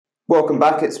Welcome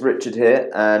back, it's Richard here,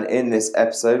 and in this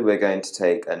episode we're going to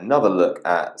take another look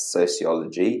at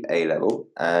sociology A-level,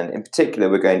 and in particular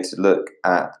we're going to look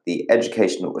at the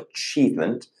educational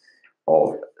achievement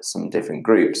of some different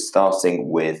groups,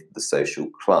 starting with the social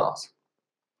class.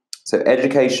 So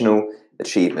educational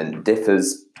achievement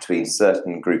differs between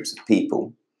certain groups of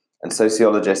people, and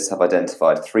sociologists have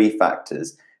identified three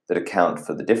factors that account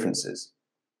for the differences: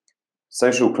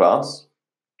 social class,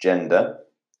 gender,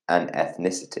 and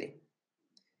ethnicity.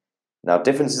 Now,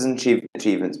 differences in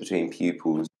achievements between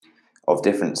pupils of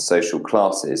different social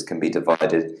classes can be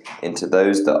divided into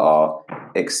those that are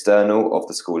external of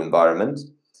the school environment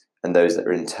and those that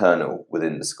are internal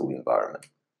within the school environment.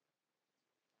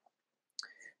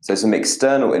 So some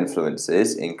external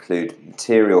influences include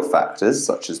material factors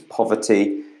such as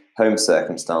poverty, home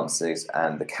circumstances,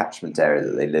 and the catchment area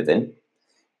that they live in,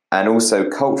 and also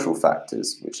cultural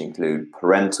factors, which include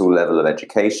parental level of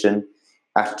education,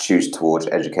 attitudes towards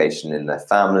education in their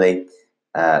family,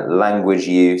 language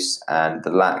use, and the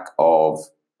lack of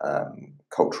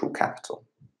cultural capital.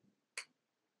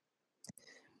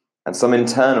 And some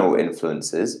internal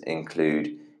influences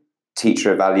include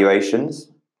teacher evaluations,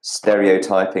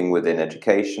 stereotyping within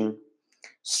education,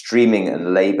 streaming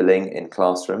and labeling in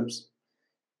classrooms,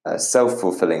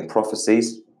 self-fulfilling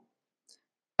prophecies,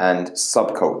 and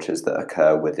subcultures that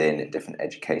occur within different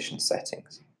education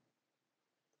settings.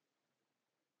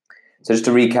 So just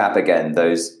to recap again,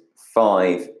 those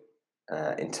five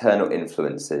internal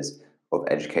influences of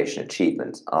education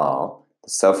achievement are the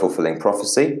self-fulfilling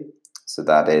prophecy, so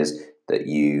that is that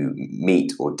you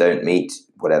meet or don't meet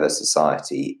whatever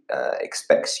society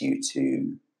expects you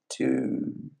to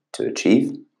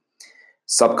achieve.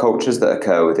 Subcultures that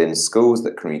occur within schools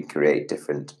that can create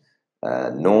different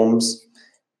norms.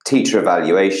 Teacher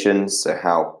evaluations, so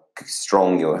how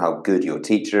good your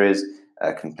teacher is,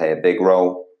 can play a big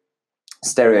role.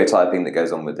 Stereotyping that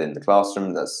goes on within the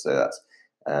classroom, that's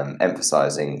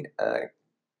emphasizing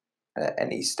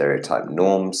any stereotype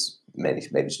norms, maybe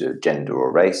to do with gender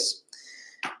or race.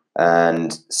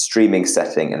 And streaming,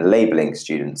 setting, and labeling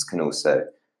students can also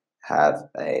have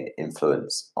an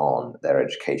influence on their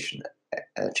education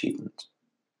achievement.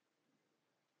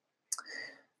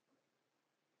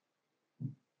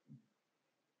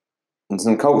 And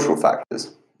some cultural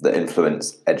factors that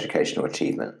influence educational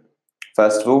achievement.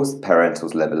 First of all, is the parental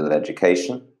level of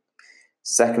education.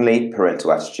 Secondly,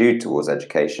 parental attitude towards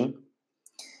education,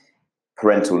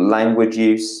 parental language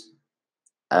use,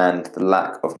 and the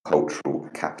lack of cultural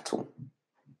capital.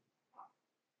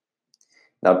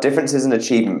 Now, differences in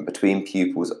achievement between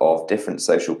pupils of different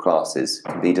social classes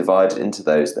can be divided into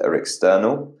those that are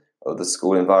external of the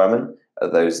school environment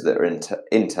and those that are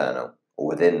internal or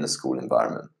within the school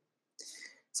environment.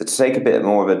 So to take a bit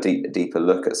more of a deeper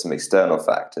look at some external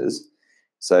factors,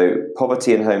 so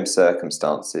poverty and home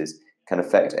circumstances can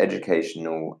affect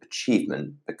educational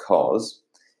achievement because,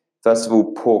 first of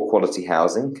all, poor quality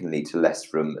housing can lead to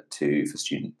less room for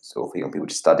students or for young people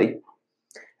to study.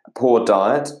 A poor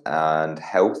diet and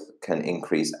health can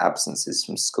increase absences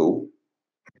from school.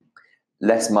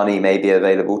 Less money may be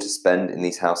available to spend in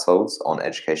these households on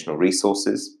educational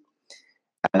resources.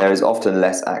 And there is often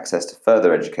less access to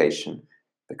further education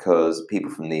because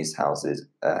people from these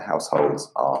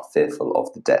households are fearful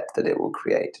of the debt that it will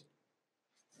create.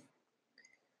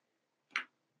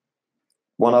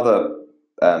 One other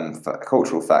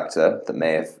cultural factor that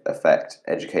may affect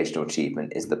educational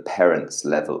achievement is the parents'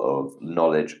 level of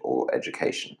knowledge or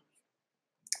education.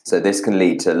 So this can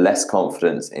lead to less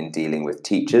confidence in dealing with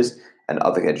teachers and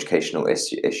other educational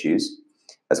issues,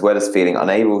 as well as feeling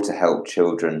unable to help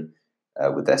children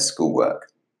with their schoolwork.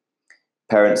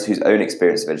 Parents whose own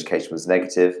experience of education was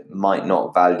negative might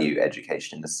not value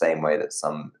education in the same way that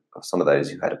some of those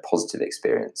who had a positive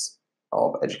experience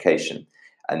of education.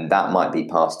 And that might be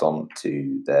passed on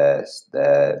to their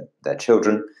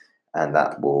children, and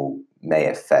that may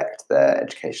affect their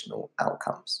educational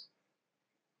outcomes.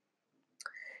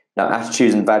 Now,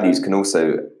 attitudes and values can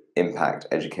also impact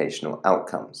educational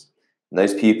outcomes. And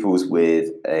those pupils with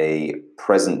a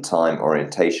present time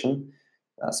orientation,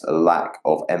 that's a lack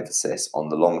of emphasis on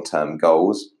the long-term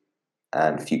goals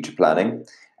and future planning,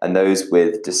 and those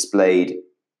with displayed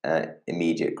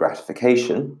immediate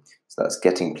gratification, so that's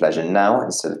getting pleasure now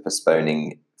instead of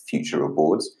postponing future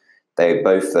rewards,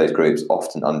 both those groups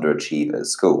often underachieve at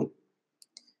school.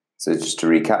 So just to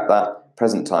recap that,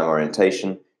 present time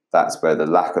orientation, that's where there's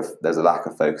a lack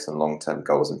of focus on long-term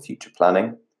goals and future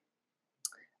planning,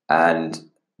 and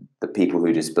the people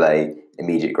who display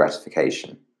immediate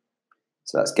gratification.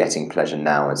 So that's getting pleasure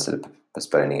now instead of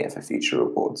postponing it for future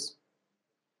rewards.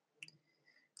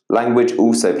 Language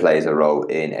also plays a role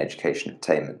in education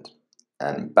attainment,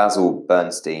 and Basil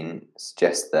Bernstein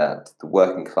suggests that the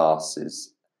working class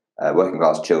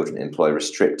children employ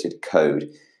restricted code,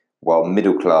 while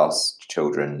middle class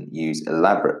children use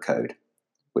elaborate code,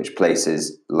 which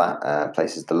places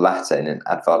the latter in an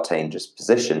advantageous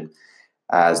position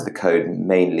as the code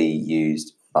mainly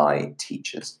used by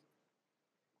teachers.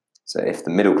 So if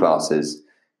the middle class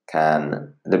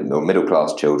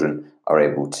children are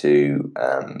able to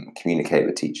communicate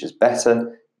with teachers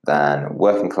better than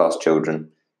working class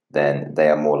children, then they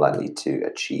are more likely to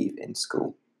achieve in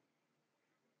school.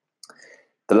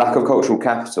 The lack of cultural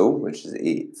capital, which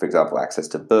is, for example, access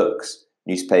to books,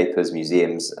 newspapers,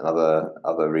 museums, and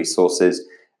other resources,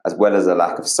 as well as a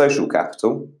lack of social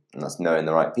capital, and that's knowing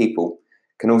the right people,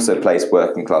 can also place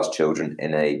working class children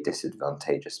in a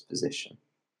disadvantageous position.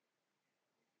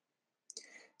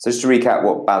 So just to recap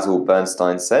what Basil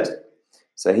Bernstein said.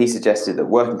 So he suggested that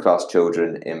working class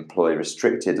children employ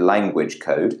restricted language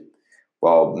code,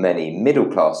 while many middle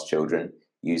class children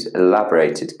use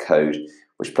elaborated code,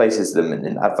 which places them in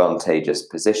an advantageous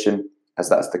position, as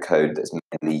that's the code that's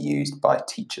mainly used by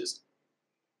teachers.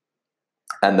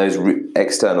 And those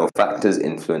external factors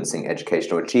influencing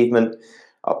educational achievement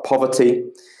are poverty,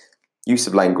 use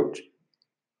of language,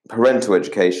 parental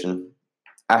education,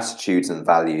 attitudes and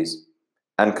values,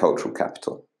 and cultural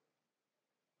capital.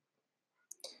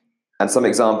 And some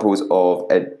examples of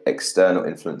external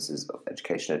influences of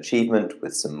educational achievement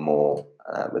with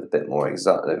a bit more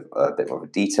of a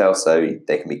detail. So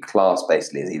they can be classed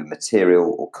basically as either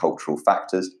material or cultural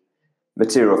factors.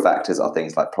 Material factors are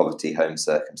things like poverty, home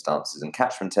circumstances, and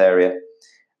catchment area.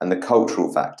 And the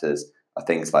cultural factors are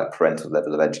things like parental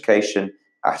level of education,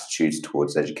 attitudes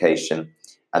towards education,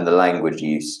 and the language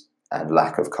use and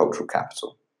lack of cultural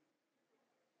capital.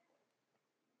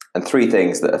 And three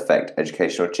things that affect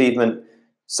educational achievement: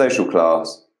 social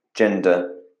class, gender,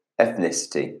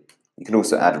 ethnicity. You can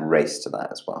also add race to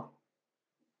that as well.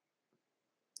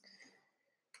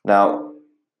 Now,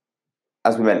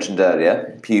 as we mentioned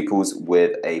earlier, pupils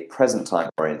with a present time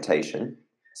orientation,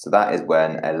 so that is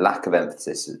when a lack of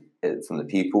emphasis from the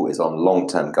pupil is on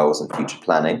long-term goals and future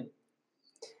planning,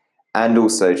 and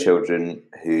also children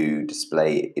who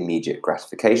display immediate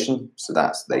gratification, so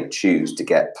that's they choose to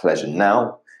get pleasure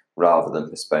now rather than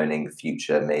postponing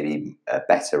future, maybe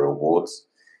better rewards.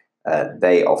 Both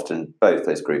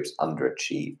those groups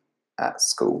underachieve at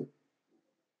school.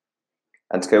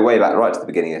 And to go way back right to the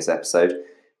beginning of this episode,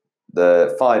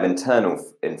 the 5 internal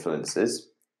influences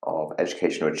of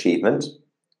educational achievement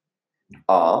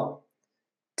are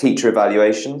teacher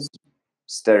evaluations,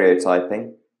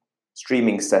 stereotyping,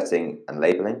 streaming setting and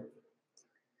labeling,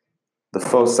 the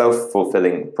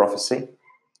self-fulfilling prophecy,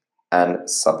 and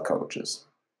subcultures.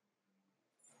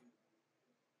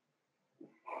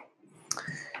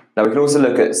 Now, we can also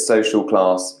look at social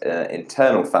class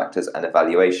internal factors and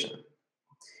evaluation.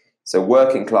 So,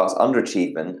 working class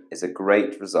underachievement is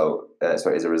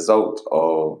a result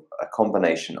of a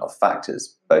combination of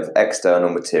factors, both external,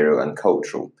 material, and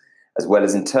cultural, as well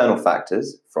as internal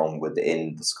factors from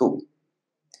within the school.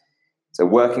 So,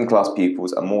 working class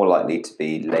pupils are more likely to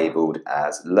be labelled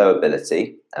as low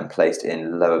ability and placed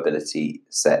in low ability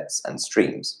sets and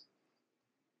streams.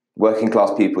 Working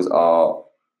class pupils are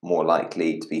more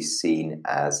likely to be seen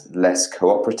as less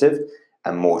cooperative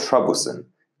and more troublesome,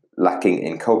 lacking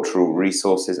in cultural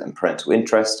resources and parental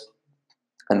interest,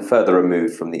 and further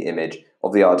removed from the image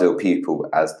of the ideal pupil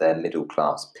as their middle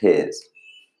class peers.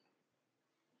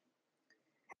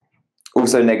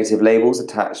 Also, negative labels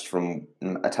attached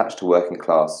to working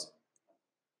class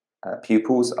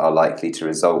pupils are likely to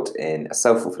result in a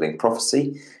self-fulfilling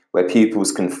prophecy, where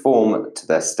pupils conform to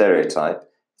their stereotype,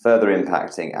 further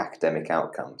impacting academic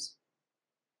outcomes.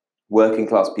 Working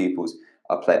class pupils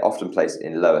are often placed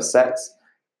in lower sets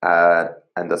and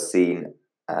are seen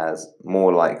as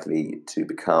more likely to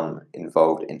become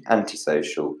involved in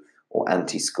antisocial or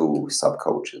anti-school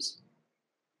subcultures.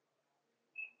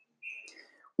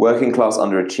 Working class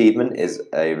underachievement is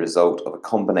a result of a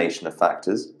combination of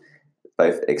factors,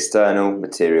 both external,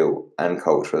 material, and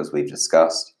cultural, as we've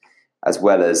discussed, as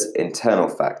well as internal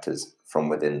factors from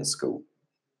within the school.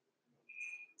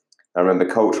 Now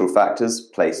remember, cultural factors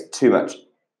placing too much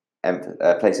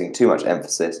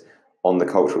emphasis on the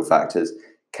cultural factors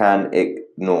can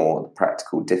ignore the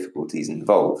practical difficulties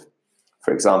involved.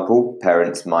 For example,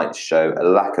 parents might show a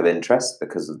lack of interest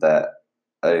because of their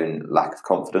own lack of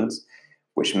confidence,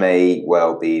 which may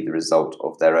well be the result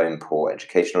of their own poor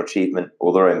educational achievement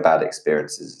or their own bad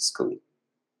experiences at school.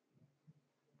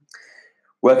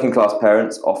 Working class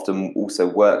parents often also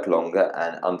work longer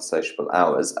and unsociable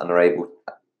hours and are able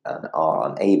and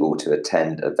are unable to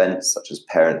attend events such as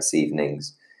parents'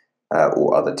 evenings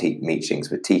or other meetings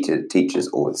with teachers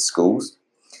or with schools.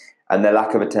 And their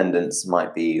lack of attendance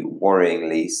might be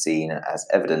worryingly seen as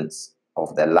evidence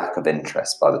of their lack of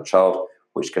interest by the child,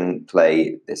 which can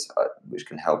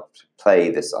help play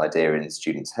this idea in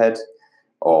students' head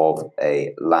of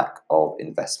a lack of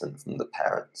investment from the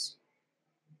parents.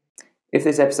 If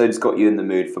this episode has got you in the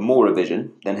mood for more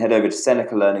revision, then head over to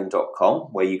senecalearning.com,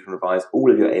 where you can revise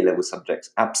all of your A-level subjects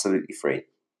absolutely free.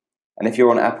 And if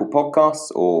you're on Apple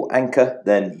Podcasts or Anchor,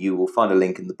 then you will find a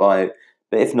link in the bio.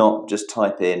 But if not, just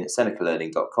type in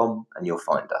senecalearning.com and you'll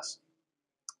find us.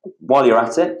 While you're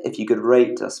at it, if you could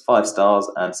rate us 5 stars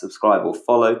and subscribe or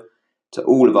follow to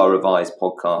all of our revised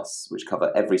podcasts, which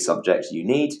cover every subject you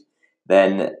need,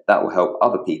 then that will help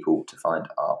other people to find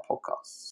our podcasts.